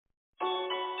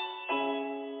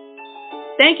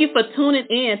Thank you for tuning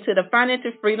in to the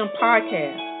Financial Freedom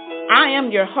Podcast. I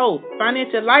am your host,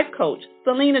 financial life coach,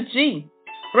 Selena G.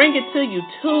 Bringing to you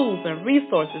tools and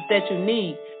resources that you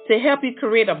need to help you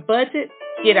create a budget,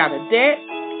 get out of debt,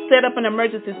 set up an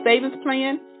emergency savings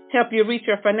plan, help you reach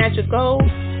your financial goals,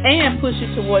 and push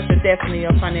you towards your destiny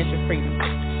of financial freedom.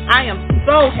 I am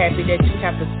so happy that you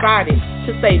have decided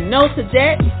to say no to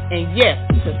debt and yes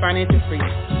to financial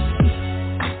freedom.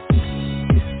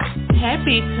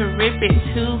 Happy terrific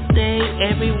Tuesday,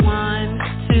 everyone.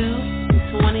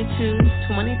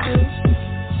 2/22/22.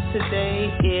 Today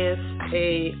is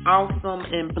a awesome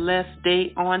and blessed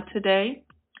day on today.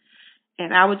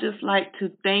 And I would just like to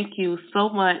thank you so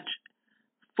much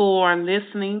for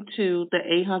listening to the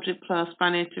 800 Plus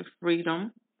Financial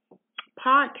Freedom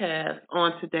podcast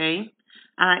on today.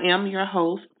 I am your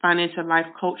host, financial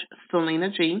life coach Selena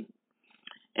G.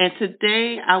 And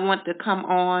today I want to come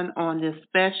on this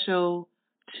special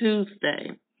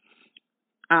Tuesday,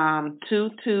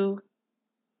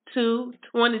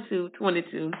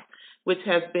 2/22/22, which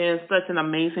has been such an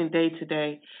amazing day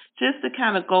today, just to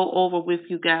kind of go over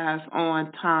with you guys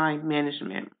on time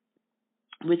management,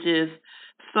 which is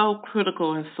so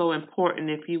critical and so important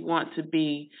if you want to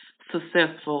be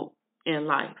successful in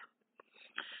life.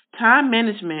 Time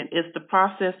management is the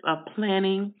process of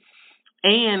planning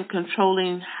and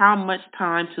controlling how much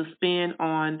time to spend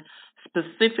on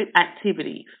specific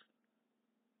activities.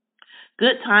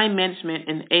 Good time management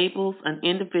enables an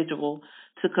individual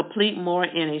to complete more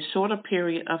in a shorter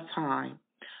period of time,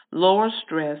 lowers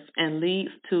stress, and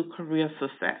leads to career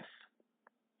success.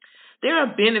 There are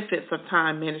benefits of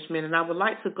time management, and I would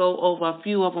like to go over a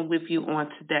few of them with you on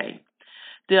today.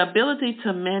 The ability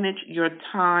to manage your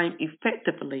time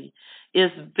effectively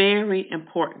is very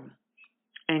important.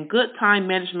 And good time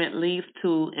management leads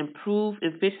to improved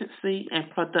efficiency and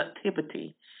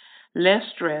productivity, less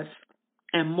stress,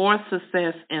 and more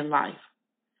success in life.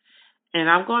 And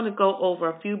I'm going to go over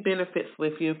a few benefits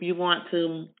with you. If you want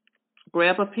to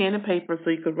grab a pen and paper so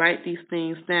you can write these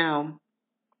things down.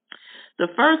 The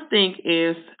first thing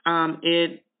is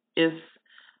it is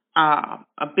a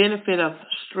benefit of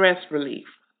stress relief.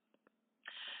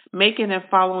 Making and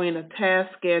following a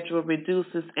task schedule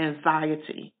reduces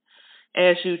anxiety.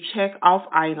 As you check off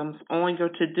items on your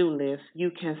to-do list,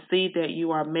 you can see that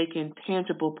you are making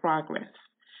tangible progress.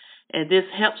 And this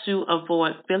helps you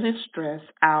avoid feeling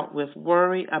stressed out with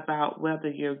worry about whether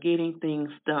you're getting things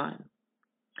done.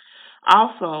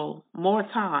 Also, more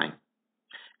time.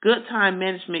 Good time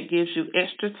management gives you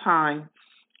extra time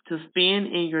to spend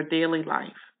in your daily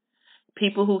life.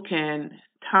 People who can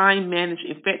time manage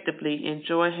effectively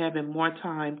enjoy having more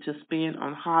time to spend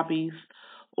on hobbies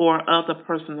or other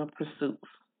personal pursuits.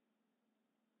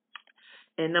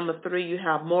 And number 3, you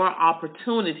have more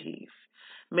opportunities.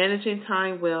 Managing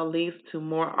time well leads to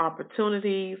more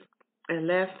opportunities and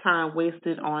less time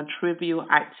wasted on trivial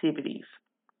activities.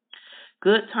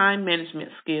 Good time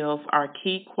management skills are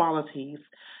key qualities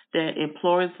that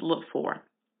employers look for.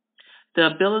 The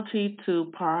ability to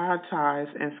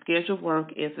prioritize and schedule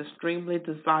work is extremely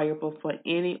desirable for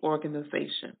any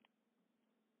organization.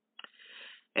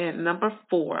 And number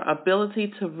 4, ability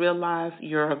to realize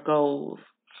your goals.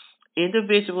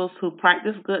 Individuals who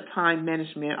practice good time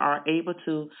management are able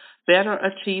to better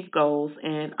achieve goals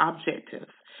and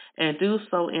objectives and do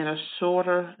so in a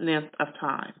shorter length of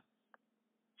time.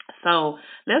 So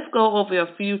let's go over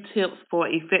a few tips for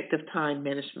effective time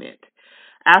management.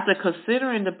 After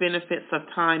considering the benefits of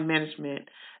time management,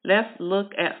 let's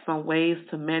look at some ways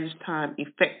to manage time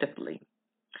effectively.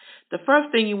 The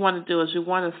first thing you want to do is you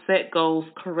want to set goals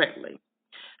correctly.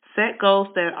 Set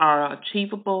goals that are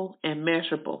achievable and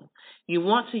measurable. You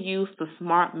want to use the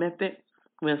SMART method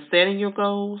when setting your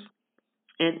goals.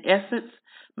 In essence,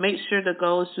 make sure the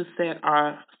goals you set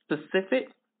are specific,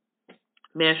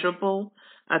 measurable,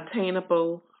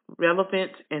 attainable,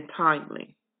 relevant, and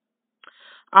timely.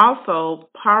 Also,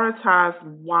 prioritize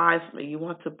wisely. You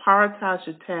want to prioritize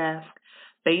your task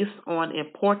based on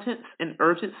importance and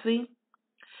urgency.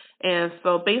 And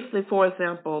so basically, for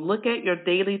example, look at your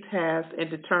daily tasks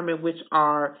and determine which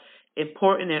are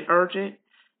important and urgent.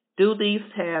 Do these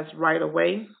tasks right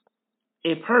away.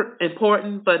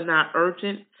 Important but not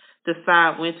urgent.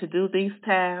 Decide when to do these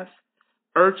tasks.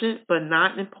 Urgent but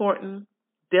not important.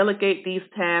 Delegate these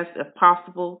tasks if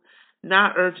possible.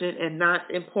 Not urgent and not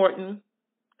important.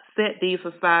 Set these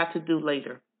aside to do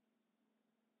later.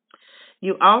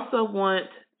 You also want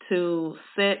to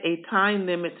set a time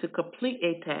limit to complete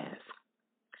a task.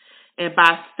 And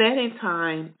by setting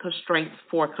time constraints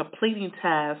for completing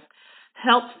tasks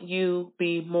helps you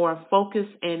be more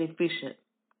focused and efficient.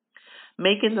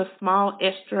 Making the small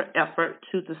extra effort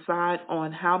to decide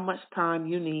on how much time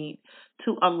you need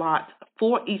to allot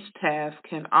for each task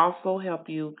can also help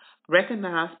you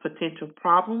recognize potential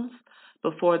problems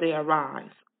before they arise.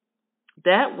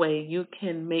 That way, you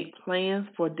can make plans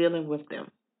for dealing with them.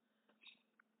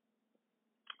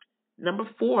 Number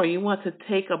four, you want to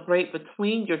take a break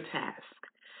between your tasks.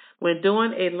 When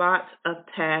doing a lot of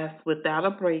tasks without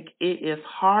a break, it is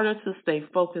harder to stay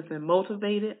focused and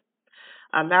motivated.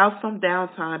 Allow some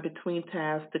downtime between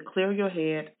tasks to clear your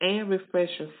head and refresh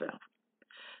yourself.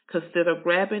 Consider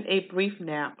grabbing a brief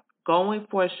nap, going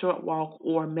for a short walk,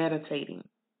 or meditating.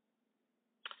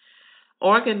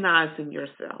 Organizing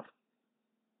yourself.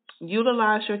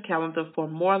 Utilize your calendar for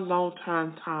more long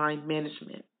term time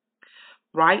management.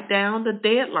 Write down the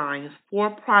deadlines for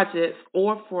projects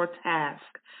or for tasks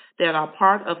that are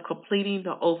part of completing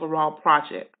the overall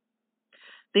project.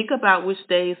 Think about which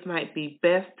days might be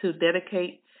best to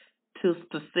dedicate to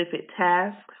specific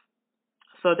tasks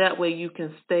so that way you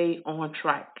can stay on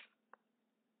track.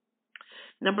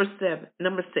 Number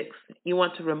six, you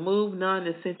want to remove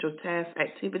non-essential task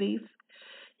activities.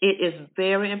 It is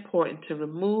very important to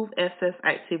remove excess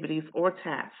activities or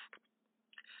tasks.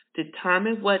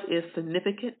 Determine what is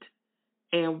significant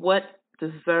and what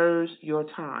deserves your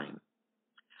time.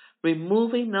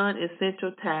 Removing non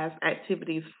essential task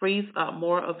activities frees up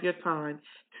more of your time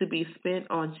to be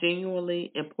spent on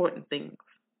genuinely important things.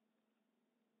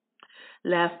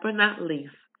 Last but not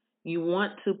least, you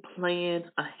want to plan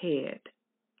ahead.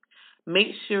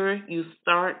 Make sure you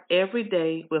start every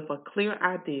day with a clear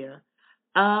idea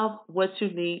of what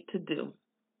you need to do,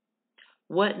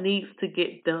 what needs to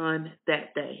get done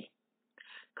that day.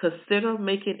 Consider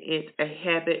making it a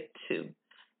habit too.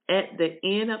 At the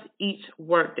end of each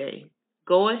workday,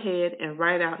 go ahead and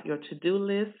write out your to do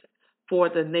list for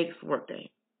the next workday.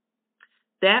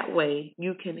 That way,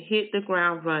 you can hit the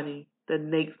ground running the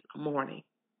next morning.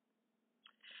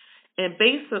 And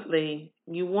basically,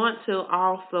 you want to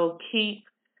also keep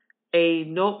a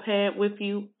notepad with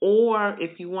you, or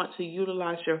if you want to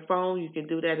utilize your phone, you can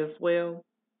do that as well.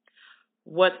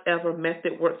 Whatever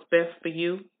method works best for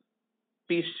you,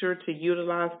 be sure to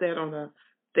utilize that on a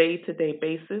day to day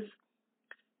basis,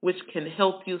 which can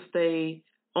help you stay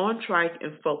on track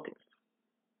and focused.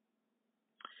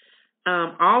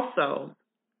 Also,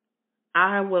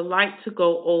 I would like to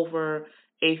go over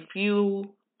a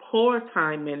few poor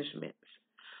time managements.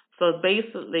 So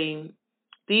basically,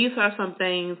 these are some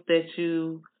things that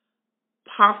you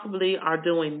possibly are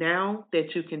doing now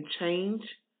that you can change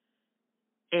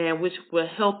and which will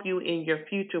help you in your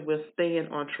future with staying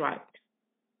on track.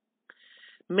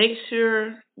 Make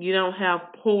sure you don't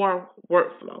have poor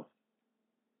workflow,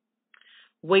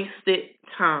 wasted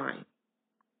time,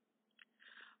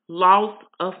 loss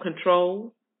of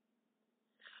control,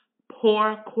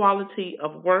 poor quality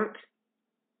of work,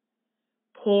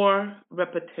 poor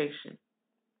reputation.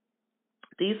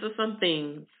 These are some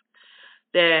things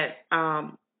that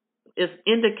is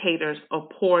indicators of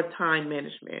poor time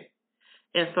management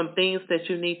and some things that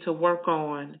you need to work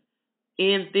on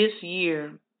in this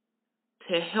year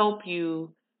to help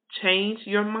you change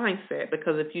your mindset.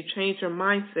 Because if you change your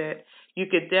mindset, you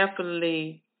could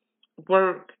definitely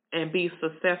work and be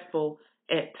successful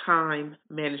at time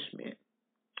management.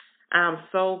 I'm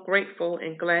so grateful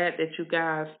and glad that you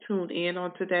guys tuned in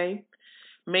on today.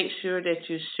 Make sure that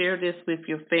you share this with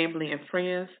your family and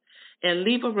friends and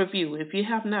leave a review. If you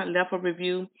have not left a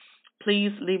review,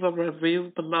 please leave a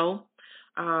review below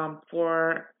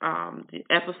for the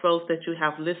episodes that you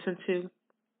have listened to.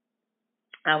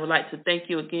 I would like to thank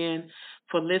you again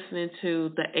for listening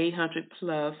to the 800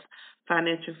 Plus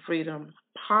Financial Freedom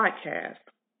podcast.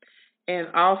 And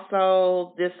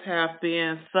also, this has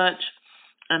been such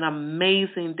an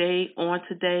amazing day on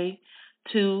today,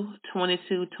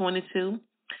 2/22/22.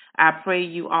 I pray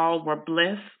you all were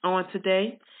blessed on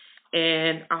today.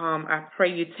 And I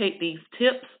pray you take these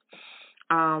tips,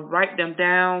 write them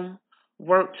down,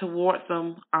 work towards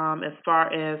them as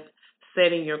far as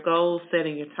setting your goals,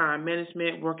 setting your time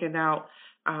management, working out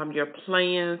your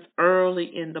plans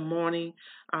early in the morning,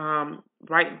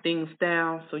 writing things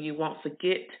down so you won't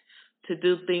forget to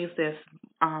do things that's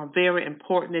very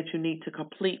important that you need to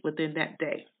complete within that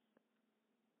day.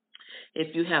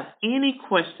 If you have any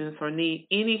questions or need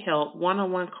any help,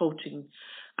 one-on-one coaching,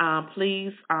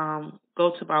 please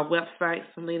go to my website,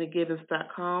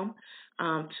 SelenaGibbons.com,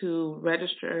 to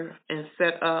register and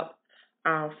set up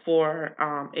for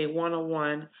a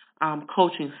one-on-one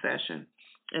coaching session.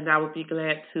 And I would be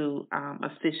glad to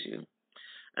assist you.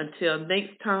 Until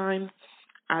next time,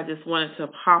 I just wanted to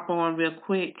hop on real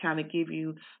quick, kind of give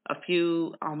you a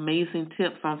few amazing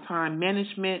tips on time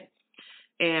management.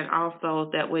 and also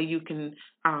that way you can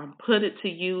put it to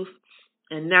use.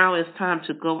 And now it's time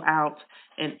to go out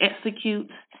and execute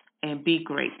and be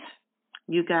great.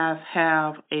 You guys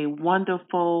have a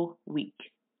wonderful week.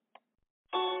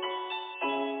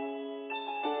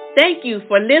 Thank you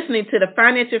for listening to the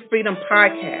Financial Freedom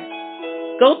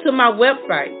Podcast. Go to my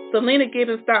website,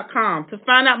 SelenaGibbons.com, to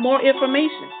find out more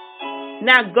information.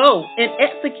 Now go and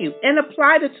execute and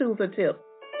apply the tools and tips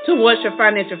towards your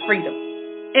financial freedom.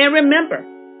 And remember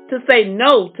to say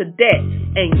no to debt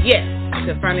and yes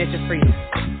to financial freedom.